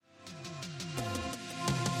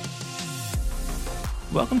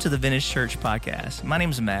Welcome to the Vintage Church podcast. My name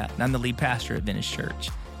is Matt, and I'm the lead pastor at Vintage Church.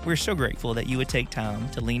 We're so grateful that you would take time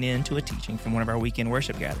to lean into a teaching from one of our weekend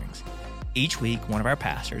worship gatherings. Each week, one of our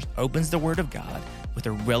pastors opens the Word of God with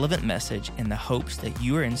a relevant message in the hopes that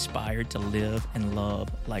you are inspired to live and love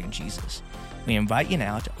like Jesus. We invite you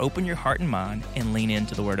now to open your heart and mind and lean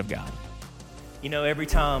into the Word of God. You know, every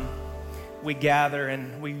time we gather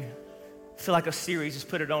and we feel like a series has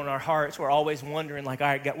put it on our hearts, we're always wondering, like, all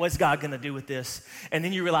right, God, what's God going to do with this? And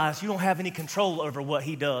then you realize you don't have any control over what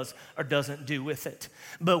he does or doesn't do with it.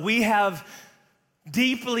 But we have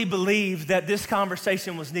deeply believed that this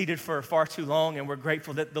conversation was needed for far too long, and we're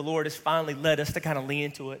grateful that the Lord has finally led us to kind of lean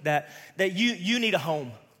into it, that you need a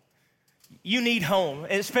home. You need home,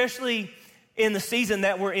 and especially in the season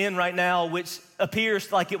that we're in right now, which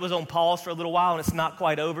appears like it was on pause for a little while and it's not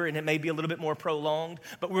quite over and it may be a little bit more prolonged,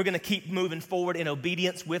 but we're going to keep moving forward in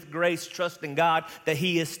obedience with grace, trusting God that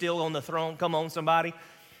he is still on the throne. Come on, somebody.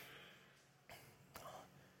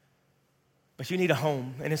 But you need a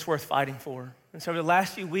home, and it's worth fighting for. And so the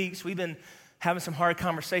last few weeks, we've been having some hard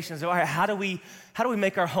conversations. All right, how do we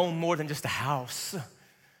make our home more than just a house?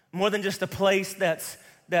 More than just a place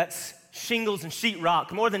that's shingles and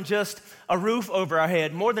sheetrock, more than just a roof over our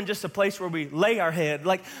head, more than just a place where we lay our head,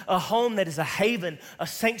 like a home that is a haven, a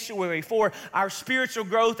sanctuary for our spiritual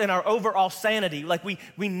growth and our overall sanity. Like we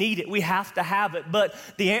need it, we have to have it. But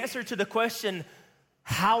the answer to the question,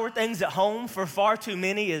 how are things at home, for far too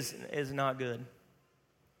many is not good.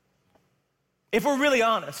 If we're really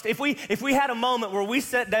honest, if we had a moment where we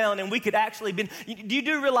sat down and we could actually you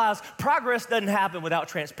do realize progress doesn't happen without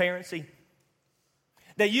transparency?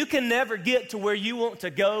 That you can never get to where you want to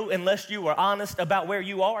go unless you are honest about where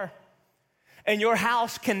you are. And your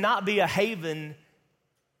house cannot be a haven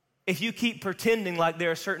if you keep pretending like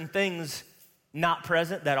there are certain things not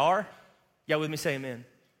present that are. Y'all with me? Say amen.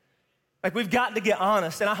 Like, we've got to get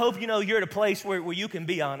honest. And I hope you're at a place where you can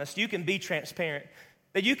be honest. You can be transparent.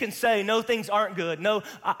 That you can say, no, things aren't good. No,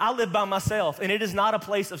 I live by myself. And it is not a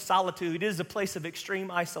place of solitude. It is a place of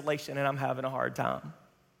extreme isolation, and I'm having a hard time.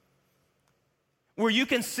 Where you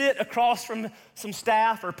can sit across from some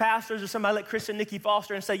staff or pastors or somebody like Chris and Nikki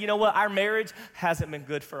Foster and say, you know what, our marriage hasn't been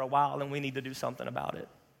good for a while and we need to do something about it.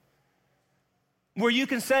 Where you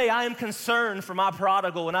can say, I am concerned for my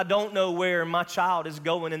prodigal and I don't know where my child is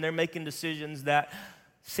going and they're making decisions that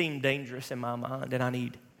seem dangerous in my mind and I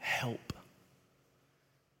need help.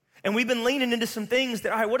 And we've been leaning into some things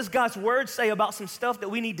that, all right, what does God's word say about some stuff that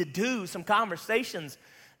we need to do, some conversations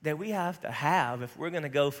that we have to have if we're going to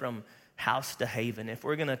go from house to haven, if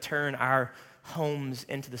we're going to turn our homes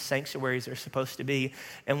into the sanctuaries they're supposed to be.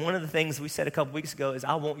 And one of the things we said a couple weeks ago is,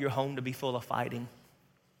 I want your home to be full of fighting.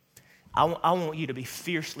 I want you to be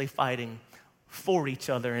fiercely fighting for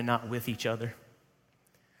each other and not with each other.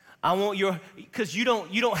 I want because you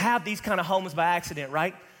don't have these kind of homes by accident,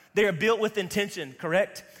 right? They're built with intention,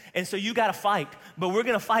 correct? And so you got to fight, but we're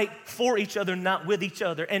going to fight for each other, not with each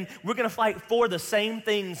other. And we're going to fight for the same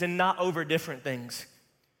things and not over different things.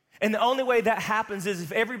 And the only way that happens is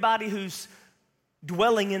if everybody who's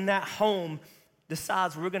dwelling in that home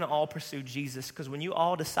decides we're going to all pursue Jesus. Because when you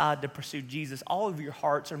all decide to pursue Jesus, all of your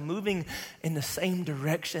hearts are moving in the same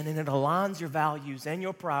direction, and it aligns your values and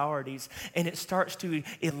your priorities, and it starts to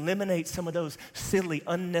eliminate some of those silly,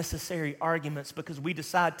 unnecessary arguments because we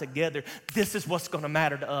decide together, this is what's going to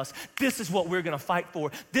matter to us. This is what we're going to fight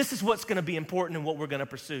for. This is what's going to be important and what we're going to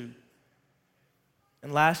pursue.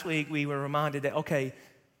 And last week we were reminded that, okay,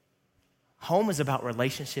 home is about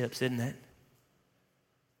relationships, isn't it?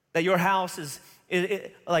 That your house is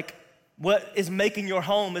like, what is making your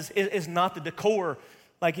home is not the decor.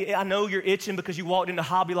 Like, I know you're itching because you walked into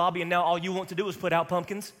Hobby Lobby and now all you want to do is put out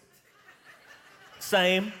pumpkins.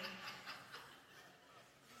 Same.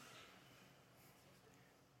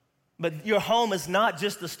 But your home is not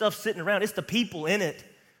just the stuff sitting around, it's the people in it.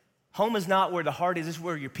 Home is not where the heart is, it's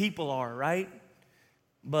where your people are, right?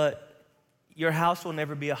 But your house will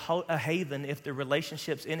never be a haven if the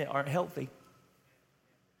relationships in it aren't healthy.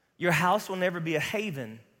 Your house will never be a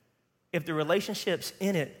haven if the relationships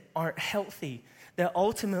in it aren't healthy. That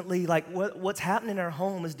ultimately, like, what's happening in our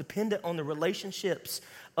home is dependent on the relationships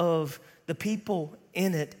of the people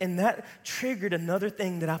in it. And that triggered another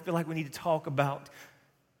thing that I feel like we need to talk about.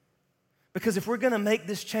 Because if we're going to make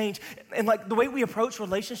this change, and like the way we approach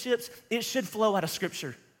relationships, it should flow out of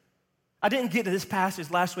Scripture. I didn't get to this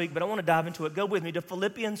passage last week, but I want to dive into it. Go with me to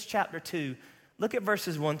Philippians chapter 2. Look at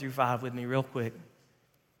verses 1 through 5 with me real quick.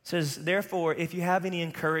 It says, therefore, if you have any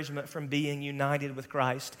encouragement from being united with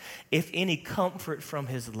Christ, if any comfort from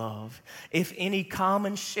his love, if any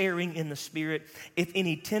common sharing in the Spirit, if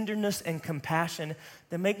any tenderness and compassion,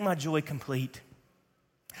 then make my joy complete.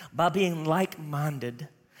 by being like-minded,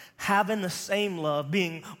 having the same love,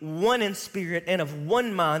 being one in spirit and of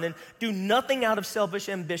one mind, and do nothing out of selfish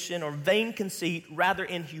ambition or vain conceit, rather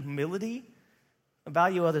in humility,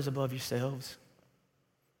 value others above yourselves.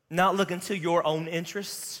 Not looking to your own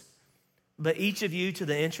interests, but each of you to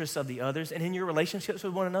the interests of the others. And in your relationships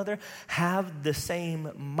with one another, have the same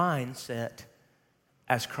mindset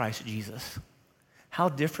as Christ Jesus. How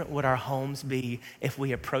different would our homes be if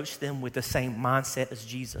we approached them with the same mindset as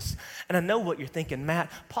Jesus? And I know what you're thinking, Matt.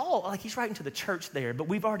 Paul, he's writing to the church there, but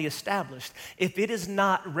we've already established if it is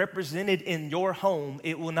not represented in your home,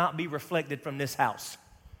 it will not be reflected from this house.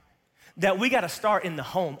 That we got to start in the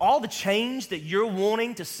home. All the change that you're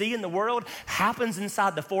wanting to see in the world happens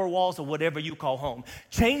inside the four walls of whatever you call home.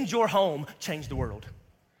 Change your home, change the world.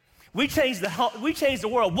 We change the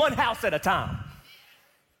world one house at a time.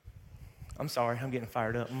 I'm sorry, I'm getting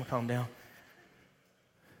fired up. I'm gonna calm down.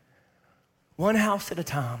 One house at a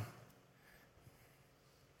time.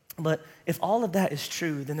 But if all of that is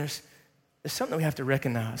true, then there's something we have to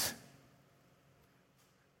recognize.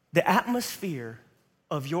 The atmosphere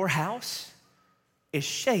of your house is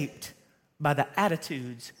shaped by the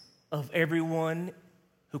attitudes of everyone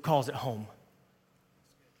who calls it home.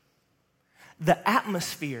 The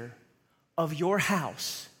atmosphere of your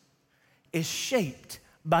house is shaped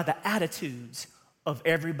by the attitudes of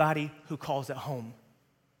everybody who calls it home.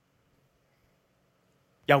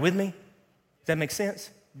 Y'all with me? Does that make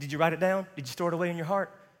sense? Did you write it down? Did you store it away in your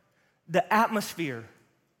heart? The atmosphere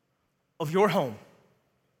of your home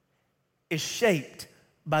is shaped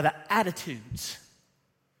by the attitudes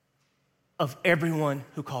of everyone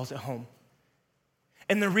who calls it home.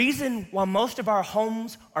 And the reason why most of our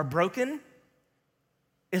homes are broken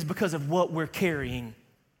is because of what we're carrying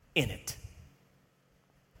in it.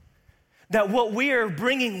 That what we are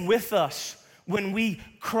bringing with us when we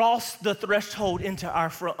cross the threshold into our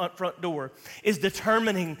front door is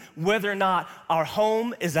determining whether or not our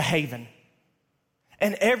home is a haven.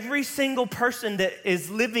 And every single person that is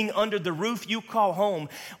living under the roof you call home,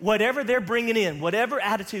 whatever they're bringing in, whatever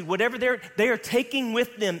attitude, whatever they are taking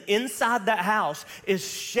with them inside that house is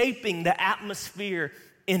shaping the atmosphere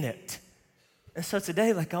in it. And so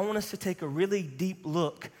today, I want us to take a really deep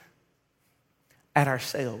look at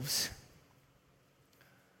ourselves.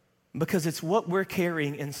 Because it's what we're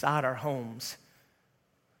carrying inside our homes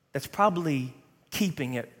that's probably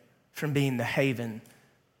keeping it from being the haven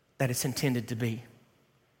that it's intended to be.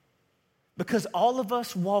 Because all of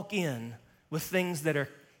us walk in with things that are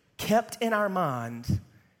kept in our mind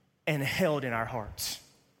and held in our hearts.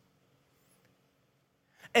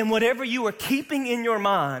 And whatever you are keeping in your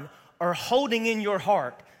mind or holding in your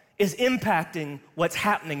heart is impacting what's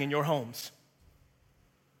happening in your homes.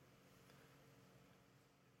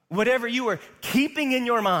 Whatever you are keeping in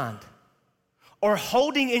your mind or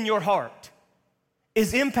holding in your heart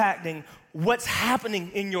is impacting what's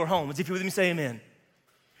happening in your homes. If you're with me, say amen.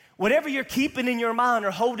 Whatever you're keeping in your mind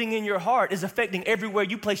or holding in your heart is affecting everywhere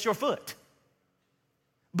you place your foot.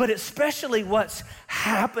 But especially what's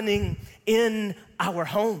happening in our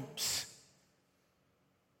homes.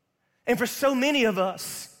 And for so many of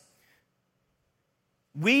us,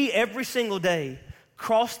 we every single day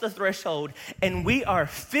cross the threshold and we are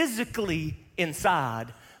physically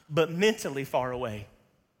inside, but mentally far away.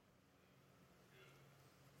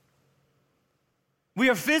 We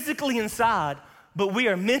are physically inside, but we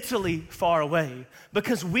are mentally far away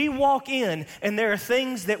because we walk in and there are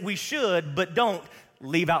things that we should but don't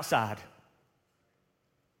leave outside.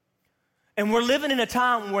 And we're living in a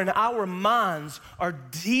time when our minds are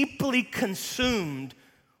deeply consumed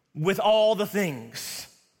with all the things.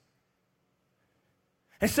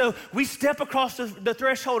 And so we step across the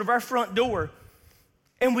threshold of our front door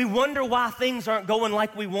and we wonder why things aren't going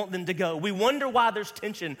like we want them to go. We wonder why there's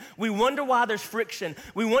tension. We wonder why there's friction.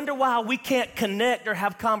 We wonder why we can't connect or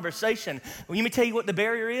have conversation. Well, let me tell you what the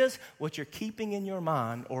barrier is. What you're keeping in your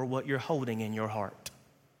mind or what you're holding in your heart.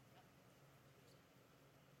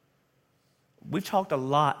 We've talked a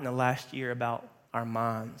lot in the last year about our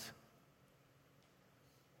minds.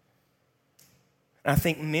 And I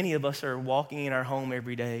think many of us are walking in our home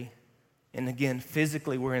every day. And again,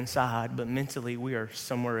 physically we're inside, but mentally we are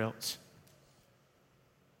somewhere else.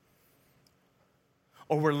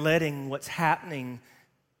 Or we're letting what's happening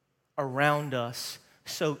around us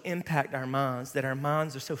so impact our minds that our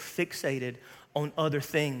minds are so fixated on other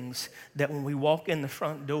things that when we walk in the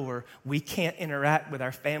front door, we can't interact with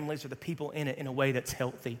our families or the people in it in a way that's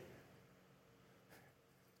healthy.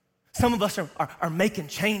 Some of us are making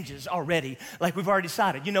changes already. Like we've already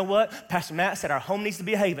decided, you know what? Pastor Matt said our home needs to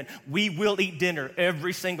be a haven. We will eat dinner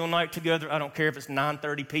every single night together. I don't care if it's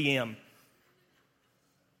 9:30 p.m.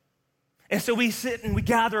 And so we sit and we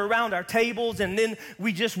gather around our tables, and then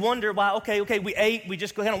we just wonder why, okay, we ate, we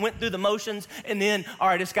just kind of went through the motions, and then, all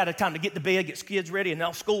right, it's got a time to get to bed, get kids ready, and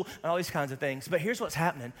now school, and all these kinds of things. But here's what's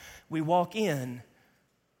happening. We walk in,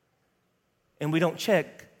 and we don't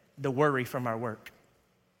check the worry from our work.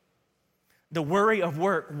 The worry of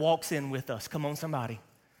work walks in with us. Come on, somebody.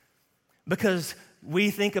 Because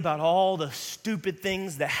we think about all the stupid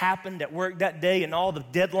things that happened at work that day and all the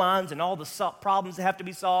deadlines and all the problems that have to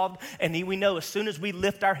be solved. And we know as soon as we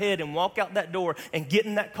lift our head and walk out that door and get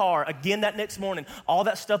in that car again that next morning, all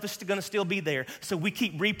that stuff is going to still be there. So we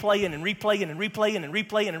keep replaying and replaying and replaying and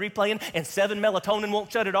replaying and replaying, and 7 melatonin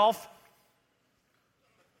won't shut it off.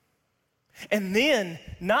 And then,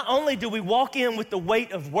 not only do we walk in with the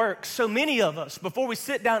weight of work, so many of us, before we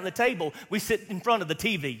sit down at the table, we sit in front of the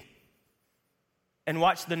TV and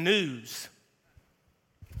watch the news.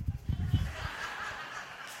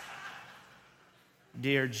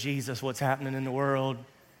 Dear Jesus, what's happening in the world?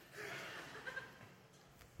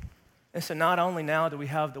 And so not only now do we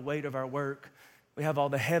have the weight of our work, we have all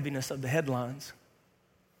the heaviness of the headlines.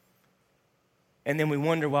 And then we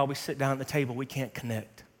wonder why we sit down at the table, we can't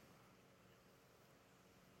connect.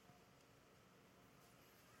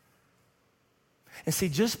 And see,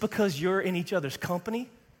 just because you're in each other's company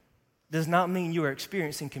does not mean you are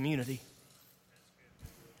experiencing community.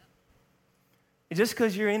 And just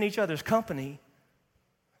because you're in each other's company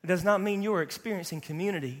does not mean you are experiencing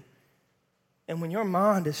community. And when your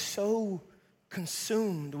mind is so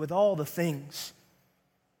consumed with all the things,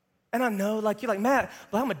 and I know, like, you're like, Matt,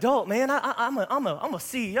 but I'm an adult, man. I'm a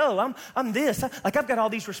CEO. I'm this. I've got all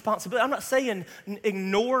these responsibilities. I'm not saying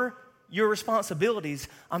ignore your responsibilities.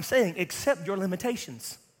 I'm saying accept your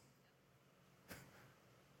limitations.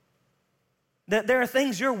 That there are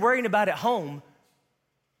things you're worrying about at home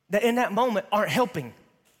that in that moment aren't helping.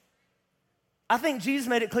 I think Jesus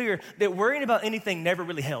made it clear that worrying about anything never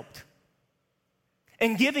really helped.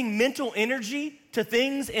 And giving mental energy to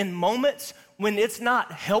things in moments when it's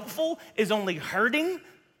not helpful is only hurting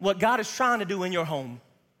what God is trying to do in your home.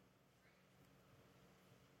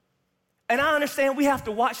 And I understand we have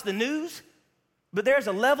to watch the news, but there's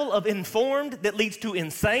a level of informed that leads to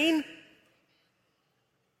insane.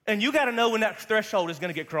 And you got to know when that threshold is going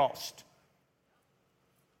to get crossed.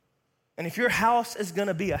 And if your house is going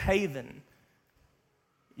to be a haven,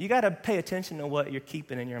 you got to pay attention to what you're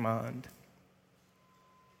keeping in your mind.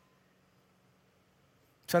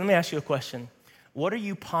 So let me ask you a question. What are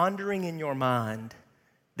you pondering in your mind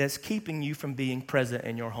that's keeping you from being present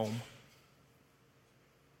in your home?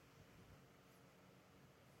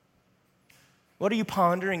 What are you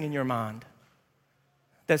pondering in your mind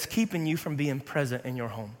that's keeping you from being present in your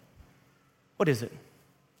home? What is it?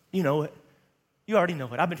 You know it. You already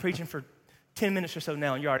know it. I've been preaching for 10 minutes or so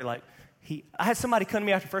now, and you're already like, I had somebody come to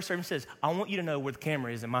me after first service and says, I want you to know where the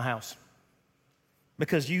camera is in my house.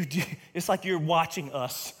 Because it's like you're watching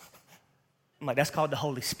us. I'm like, that's called the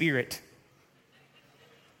Holy Spirit.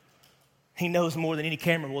 He knows more than any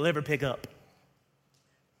camera will ever pick up.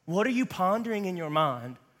 What are you pondering in your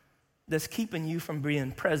mind that's keeping you from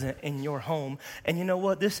being present in your home? And you know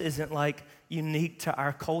what? This isn't like unique to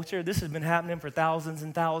our culture. This has been happening for thousands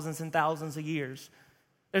and thousands and thousands of years.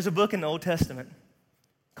 There's a book in the Old Testament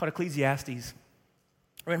called Ecclesiastes,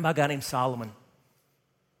 written by a guy named Solomon.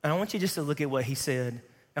 And I want you just to look at what he said.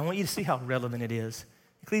 I want you to see how relevant it is.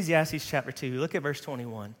 Ecclesiastes chapter 2, look at verse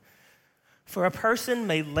 21. For a person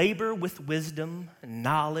may labor with wisdom,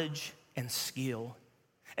 knowledge, and skill,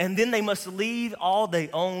 and then they must leave all they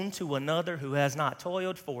own to another who has not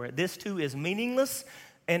toiled for it. This too is meaningless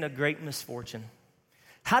and a great misfortune.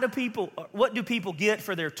 What do people get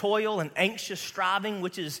for their toil and anxious striving,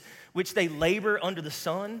 which they labor under the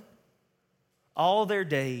sun? All their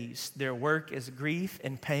days, their work is grief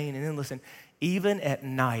and pain. And then listen, even at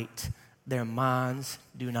night, their minds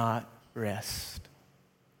do not rest.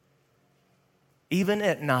 Even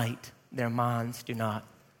at night, their minds do not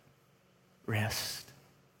rest.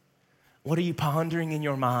 What are you pondering in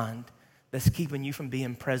your mind that's keeping you from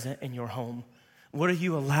being present in your home? What are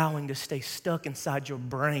you allowing to stay stuck inside your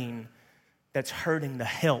brain that's hurting the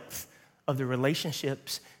health of the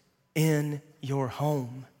relationships in your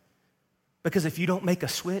home? Because if you don't make a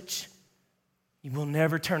switch, you will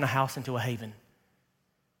never turn a house into a haven.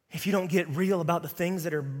 If you don't get real about the things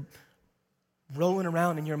that are rolling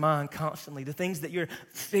around in your mind constantly, the things that you're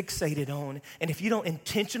fixated on, and if you don't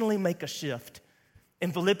intentionally make a shift.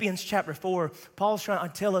 In Philippians chapter 4, Paul's trying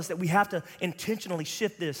to tell us that we have to intentionally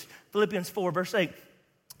shift this. Philippians 4, verse 8.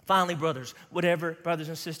 Finally, brothers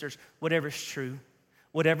and sisters, whatever's true,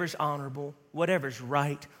 whatever's honorable, whatever's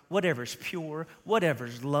right, whatever's pure,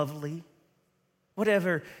 whatever's lovely,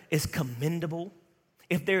 whatever is commendable,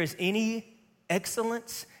 if there is any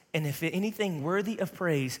excellence, and if anything worthy of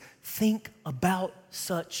praise, think about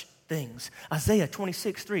such things. Isaiah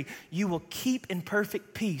 26:3, you will keep in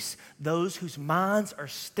perfect peace those whose minds are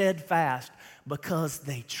steadfast because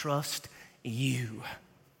they trust you.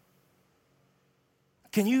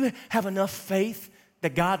 Can you have enough faith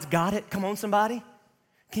that God's got it? Come on, somebody.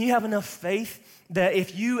 Can you have enough faith that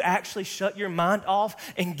if you actually shut your mind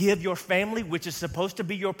off and give your family, which is supposed to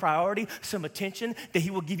be your priority, some attention, that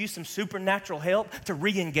He will give you some supernatural help to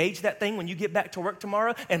re-engage that thing when you get back to work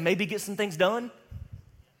tomorrow and maybe get some things done?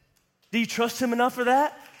 Do you trust Him enough for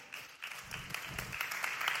that?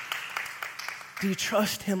 Do you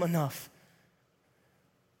trust Him enough?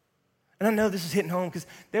 And I know this is hitting home because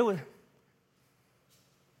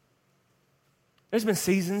there's been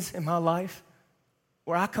seasons in my life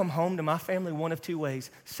where I come home to my family one of two ways,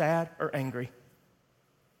 sad or angry.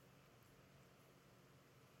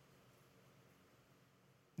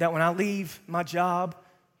 That when I leave my job,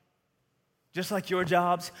 just like your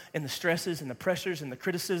jobs, and the stresses and the pressures and the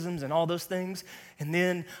criticisms and all those things, and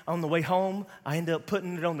then on the way home, I end up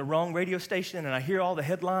putting it on the wrong radio station and I hear all the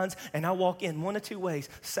headlines and I walk in one of two ways,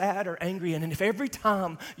 sad or angry. And if every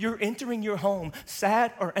time you're entering your home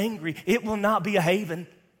sad or angry, it will not be a haven.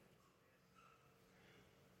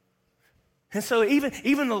 And so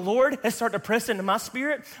even the Lord has started to press into my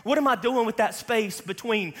spirit. What am I doing with that space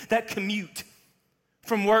between that commute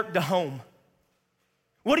from work to home?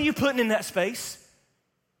 What are you putting in that space?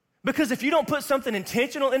 Because if you don't put something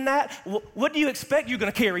intentional in that, what do you expect you're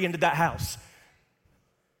going to carry into that house?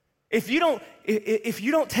 If you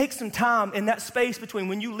don't take some time in that space between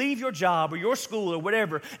when you leave your job or your school or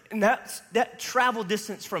whatever, and that travel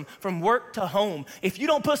distance from work to home, if you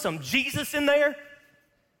don't put some Jesus in there,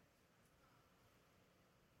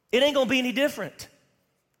 it ain't gonna be any different.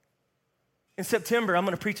 In September, I'm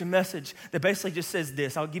gonna preach a message that basically just says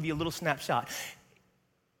this. I'll give you a little snapshot.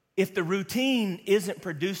 If the routine isn't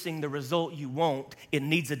producing the result you want, it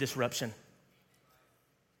needs a disruption.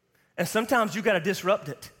 And sometimes you gotta disrupt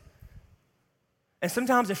it. And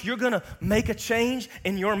sometimes if you're gonna make a change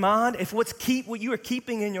in your mind, if what you are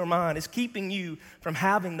keeping in your mind is keeping you from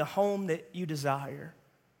having the home that you desire,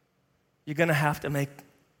 you're gonna have to make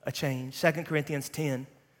a change. 2 Corinthians 10.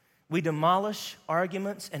 We demolish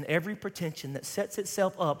arguments and every pretension that sets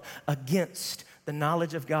itself up against the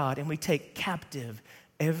knowledge of God, and we take captive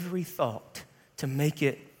every thought to make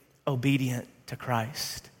it obedient to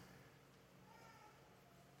Christ.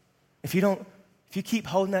 If you keep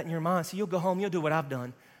holding that in your mind, so you'll go home, you'll do what I've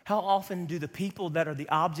done. How often do the people that are the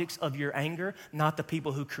objects of your anger not the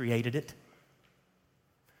people who created it?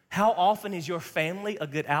 How often is your family a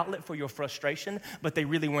good outlet for your frustration, but they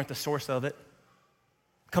really weren't the source of it?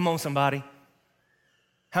 Come on, somebody.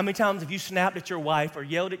 How many times have you snapped at your wife or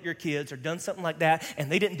yelled at your kids or done something like that and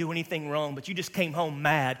they didn't do anything wrong, but you just came home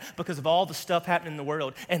mad because of all the stuff happening in the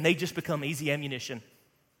world and they just become easy ammunition?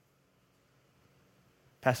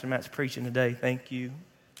 Pastor Matt's preaching today. Thank you.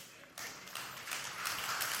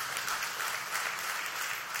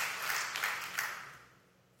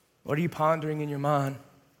 What are you pondering in your mind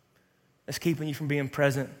that's keeping you from being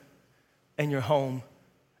present in your home?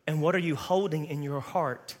 And what are you holding in your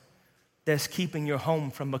heart that's keeping your home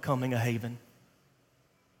from becoming a haven?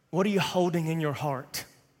 What are you holding in your heart?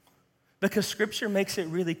 Because Scripture makes it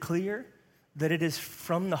really clear that it is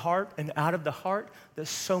from the heart and out of the heart that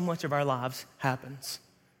so much of our lives happens.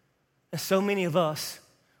 And so many of us,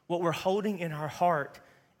 what we're holding in our heart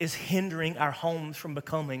is hindering our homes from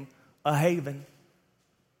becoming a haven.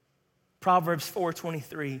 Proverbs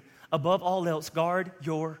 4:23, above all else, guard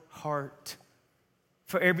your heart,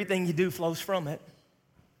 for everything you do flows from it.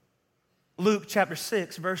 Luke chapter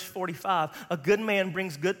 6, verse 45, a good man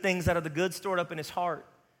brings good things out of the good stored up in his heart,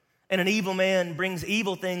 and an evil man brings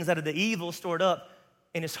evil things out of the evil stored up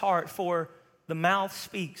in his heart, for the mouth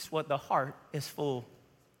speaks what the heart is full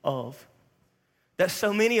of. That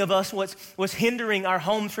so many of us, what's hindering our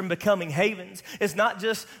homes from becoming havens is not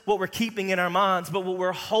just what we're keeping in our minds, but what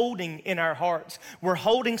we're holding in our hearts. We're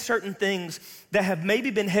holding certain things that have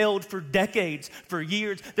maybe been held for decades, for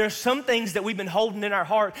years. There's some things that we've been holding in our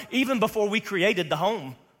heart even before we created the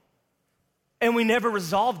home. And we never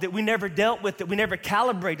resolved it. We never dealt with it. We never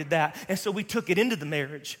calibrated that. And so we took it into the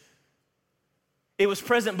marriage. It was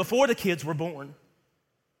present before the kids were born.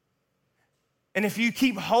 And if you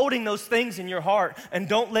keep holding those things in your heart and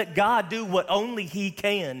don't let God do what only He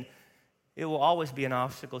can, it will always be an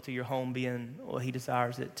obstacle to your home being what He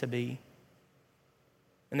desires it to be.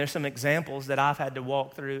 And there's some examples that I've had to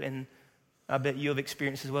walk through, and I bet you have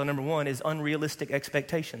experienced as well. Number one is unrealistic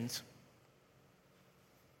expectations.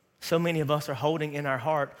 So many of us are holding in our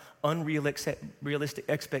heart unrealistic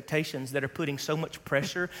expectations that are putting so much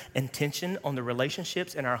pressure and tension on the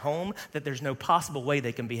relationships in our home that there's no possible way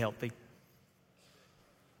they can be healthy.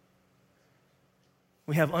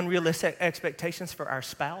 We have unrealistic expectations for our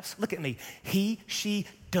spouse. Look at me. He, she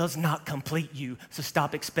does not complete you, so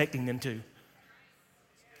stop expecting them to.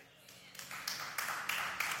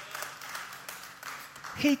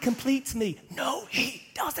 He completes me. No, he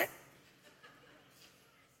doesn't.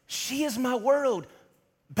 She is my world.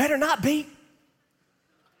 Better not be.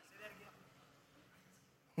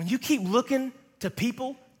 When you keep looking to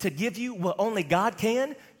people to give you what only God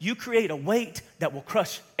can, you create a weight that will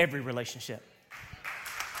crush every relationship.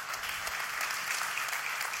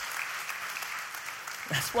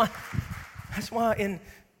 That's why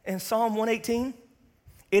in Psalm 118,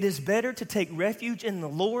 it is better to take refuge in the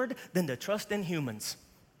Lord than to trust in humans.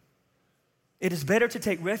 It is better to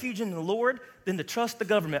take refuge in the Lord than to trust the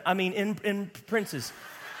government. I mean, in princes.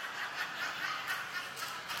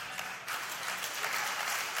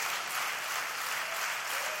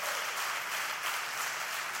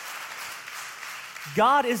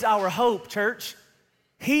 God is our hope, church.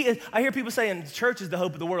 I hear people saying the church is the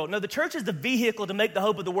hope of the world. No, the church is the vehicle to make the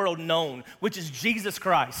hope of the world known, which is Jesus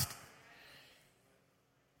Christ.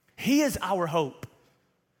 He is our hope.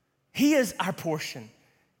 He is our portion.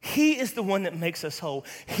 He is the one that makes us whole.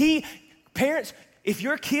 Parents, if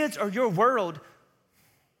your kids are your world,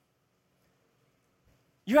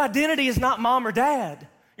 your identity is not mom or dad.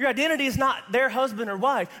 Your identity is not their husband or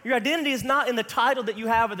wife. Your identity is not in the title that you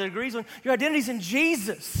have or the degrees on. Your identity is in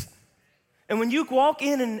Jesus. And when you walk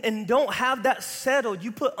in and don't have that settled,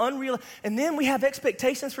 you put and then we have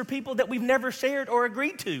expectations for people that we've never shared or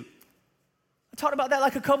agreed to. I talked about that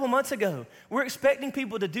like a couple months ago. We're expecting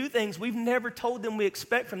people to do things we've never told them we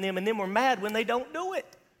expect from them, and then we're mad when they don't do it.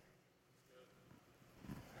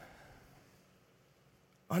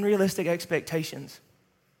 Unrealistic expectations.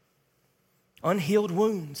 Unhealed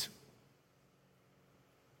wounds.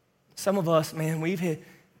 Some of us, man, we've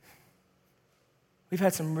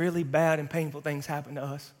had some really bad and painful things happen to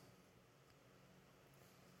us.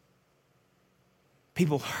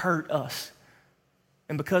 People hurt us.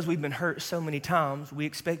 And because we've been hurt so many times, we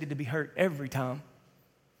expected to be hurt every time.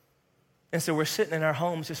 And so we're sitting in our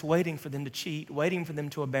homes just waiting for them to cheat, waiting for them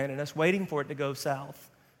to abandon us, waiting for it to go south.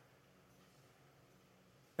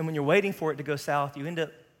 And when you're waiting for it to go south, you end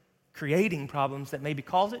up creating problems that maybe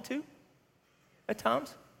cause it to at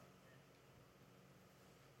times.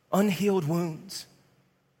 Unhealed wounds.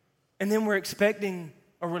 And then we're expecting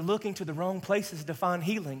or we're looking to the wrong places to find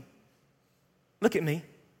healing. Look at me.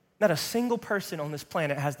 Not a single person on this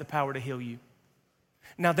planet has the power to heal you.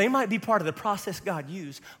 Now, they might be part of the process God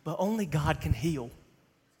used, but only God can heal.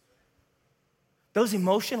 Those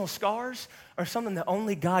emotional scars are something that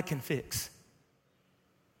only God can fix.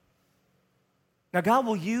 Now, God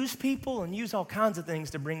will use people and use all kinds of things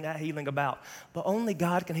to bring that healing about, but only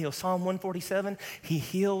God can heal. Psalm 147, He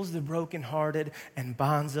heals the brokenhearted and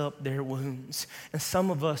binds up their wounds. And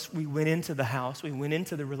some of us, we went into the house, we went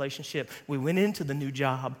into the relationship, we went into the new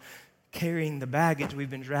job, carrying the baggage we've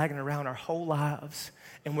been dragging around our whole lives,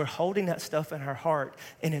 and we're holding that stuff in our heart,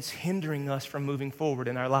 and it's hindering us from moving forward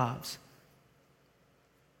in our lives.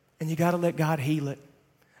 And you got to let God heal it.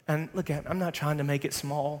 And look at, I'm not trying to make it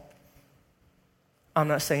small. I'm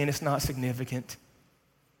not saying it's not significant.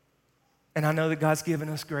 And I know that God's given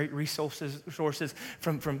us great resources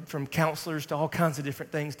from counselors to all kinds of different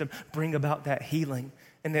things to bring about that healing.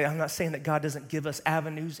 And I'm not saying that God doesn't give us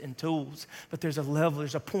avenues and tools, but there's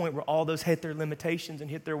a point where all those hit their limitations and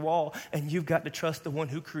hit their wall, and you've got to trust the one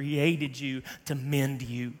who created you to mend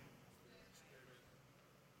you.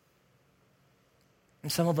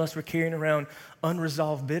 And some of us were carrying around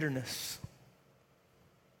unresolved bitterness.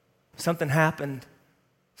 Something happened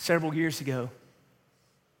several years ago.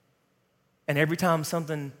 And every time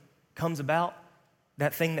something comes about,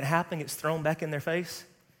 that thing that happened gets thrown back in their face,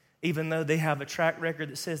 even though they have a track record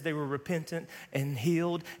that says they were repentant and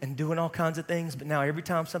healed and doing all kinds of things. But now every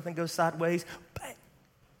time something goes sideways, bang.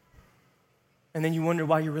 And then you wonder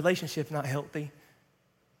why your relationship's not healthy.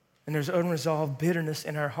 And there's unresolved bitterness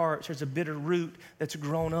in our hearts. There's a bitter root that's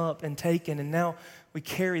grown up and taken. And now we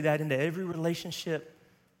carry that into every relationship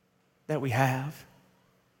that we have.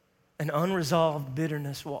 An unresolved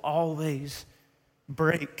bitterness will always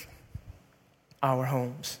break our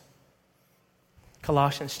homes.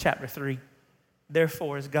 Colossians chapter 3.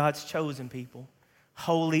 Therefore, as God's chosen people,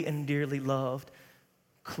 holy and dearly loved,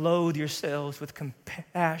 clothe yourselves with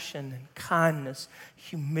compassion and kindness,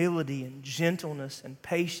 humility and gentleness and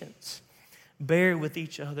patience. Bear with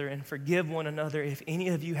each other and forgive one another if any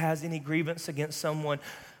of you has any grievance against someone.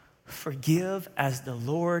 Forgive as the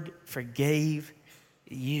Lord forgave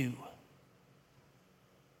you.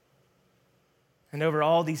 And over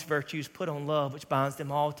all these virtues, put on love, which binds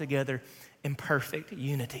them all together in perfect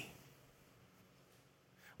unity.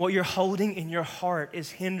 What you're holding in your heart is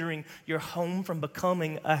hindering your home from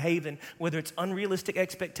becoming a haven, whether it's unrealistic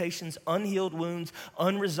expectations, unhealed wounds,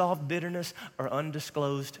 unresolved bitterness, or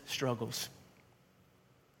undisclosed struggles.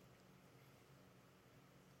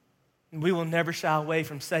 We will never shy away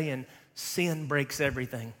from saying sin breaks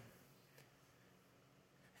everything.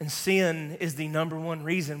 And sin is the number one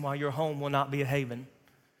reason why your home will not be a haven.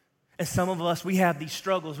 And some of us, we have these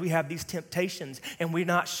struggles, we have these temptations, and we're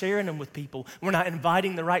not sharing them with people. We're not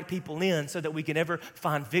inviting the right people in so that we can ever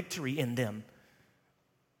find victory in them.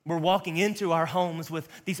 We're walking into our homes with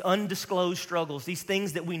these undisclosed struggles, these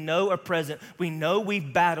things that we know are present, we know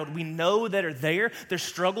we've battled, we know that are there. There's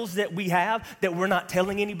struggles that we have that we're not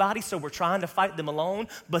telling anybody, so we're trying to fight them alone,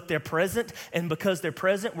 but they're present. And because they're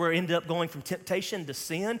present, we're ended up going from temptation to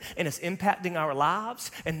sin, and it's impacting our lives,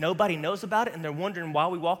 and nobody knows about it, and they're wondering why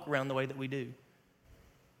we walk around the way that we do.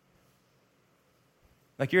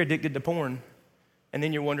 Like you're addicted to porn, and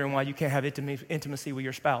then you're wondering why you can't have intimacy with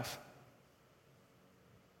your spouse.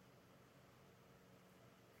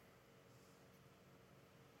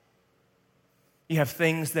 You have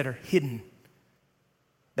things that are hidden,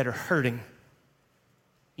 that are hurting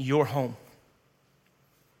your home.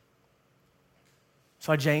 That's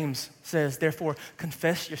why James says, therefore,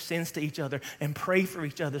 confess your sins to each other and pray for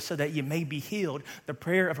each other so that you may be healed. The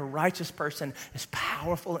prayer of a righteous person is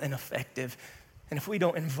powerful and effective. And if we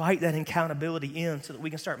don't invite that accountability in so that we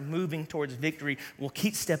can start moving towards victory, we'll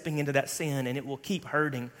keep stepping into that sin and it will keep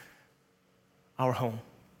hurting our home.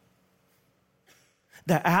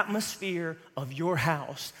 The atmosphere of your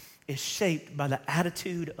house is shaped by the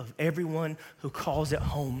attitude of everyone who calls it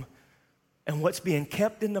home. And what's being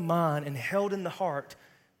kept in the mind and held in the heart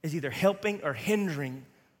is either helping or hindering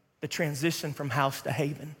the transition from house to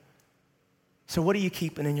haven. So what are you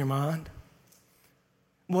keeping in your mind?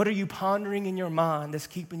 What are you pondering in your mind that's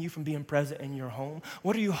keeping you from being present in your home?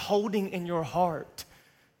 What are you holding in your heart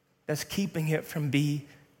that's keeping it from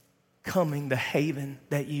becoming the haven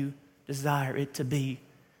that you desire it to be?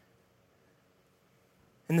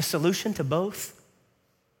 And the solution to both,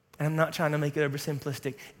 and I'm not trying to make it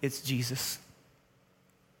oversimplistic, it's Jesus.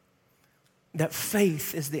 That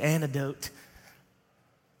faith is the antidote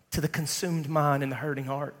to the consumed mind and the hurting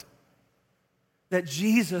heart. That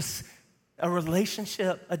Jesus, a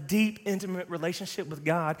relationship, a deep, intimate relationship with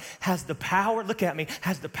God has the power, look at me,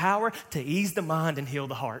 has the power to ease the mind and heal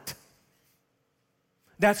the heart.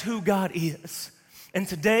 That's who God is. And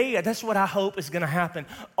today, that's what I hope is going to happen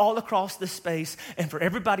all across this space and for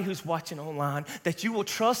everybody who's watching online, that you will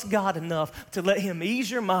trust God enough to let him ease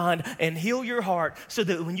your mind and heal your heart so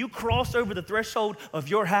that when you cross over the threshold of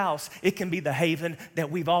your house, it can be the haven that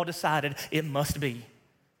we've all decided it must be.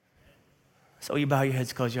 So you bow your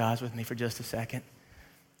heads, close your eyes with me for just a second.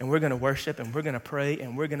 And we're going to worship and we're going to pray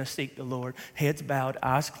and we're going to seek the Lord. Heads bowed,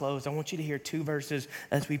 eyes closed. I want you to hear two verses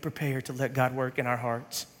as we prepare to let God work in our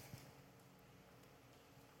hearts.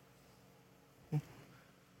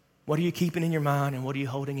 What are you keeping in your mind and what are you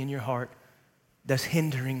holding in your heart that's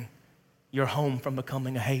hindering your home from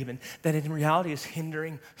becoming a haven? That in reality is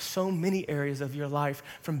hindering so many areas of your life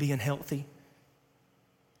from being healthy.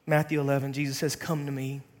 Matthew 11, Jesus says, come to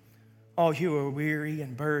me, all you are weary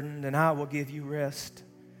and burdened, and I will give you rest.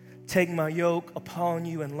 Take my yoke upon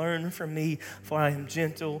you and learn from me, for I am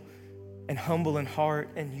gentle and humble in heart,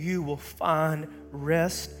 and you will find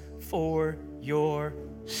rest for your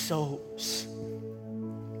souls.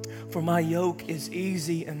 For my yoke is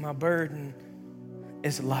easy and my burden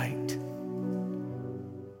is light.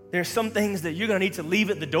 There are some things that you're going to need to leave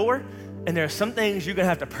at the door, and there are some things you're going to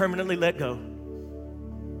have to permanently let go.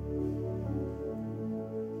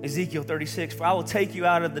 Ezekiel 36, for I will take you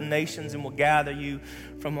out of the nations and will gather you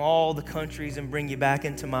from all the countries and bring you back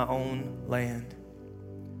into my own land.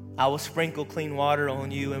 I will sprinkle clean water on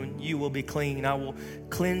you and you will be clean. I will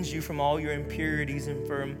cleanse you from all your impurities and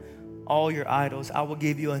from all your idols. I will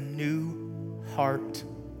give you a new heart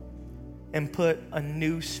and put a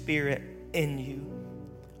new spirit in you.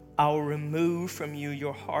 I will remove from you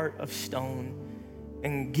your heart of stone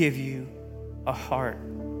and give you a heart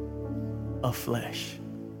of flesh.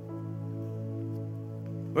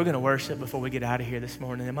 We're going to worship before we get out of here this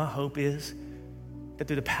morning, and my hope is that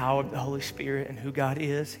through the power of the Holy Spirit and who God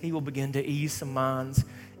is, he will begin to ease some minds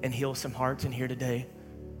and heal some hearts in here today.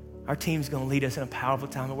 Our team's going to lead us in a powerful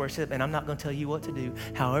time of worship, and I'm not going to tell you what to do.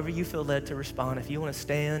 However you feel led to respond, if you want to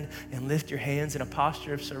stand and lift your hands in a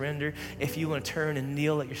posture of surrender, if you want to turn and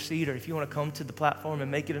kneel at your seat, or if you want to come to the platform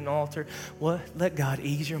and make it an altar, let God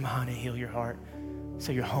ease your mind and heal your heart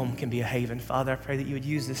so your home can be a haven. Father, I pray that you would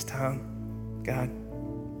use this time, God,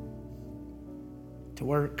 to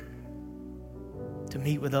work, to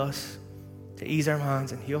meet with us, to ease our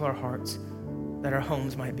minds and heal our hearts, that our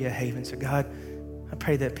homes might be a haven. So God, I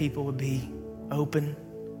pray that people would be open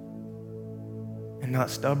and not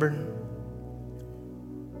stubborn,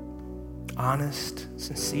 honest,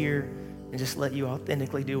 sincere, and just let you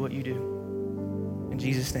authentically do what you do. In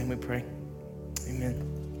Jesus' name we pray. Amen.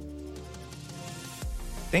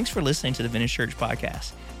 Thanks for listening to the Vintage Church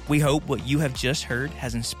podcast. We hope what you have just heard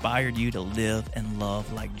has inspired you to live and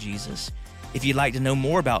love like Jesus. If you'd like to know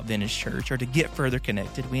more about Vintage Church or to get further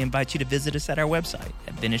connected, we invite you to visit us at our website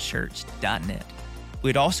at vintagechurch.net.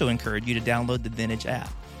 We'd also encourage you to download the Vintage app.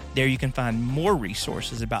 There you can find more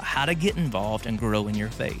resources about how to get involved and grow in your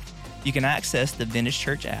faith. You can access the Vintage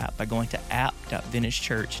Church app by going to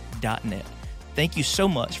app.vintagechurch.net. Thank you so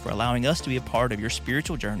much for allowing us to be a part of your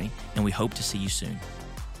spiritual journey, and we hope to see you soon.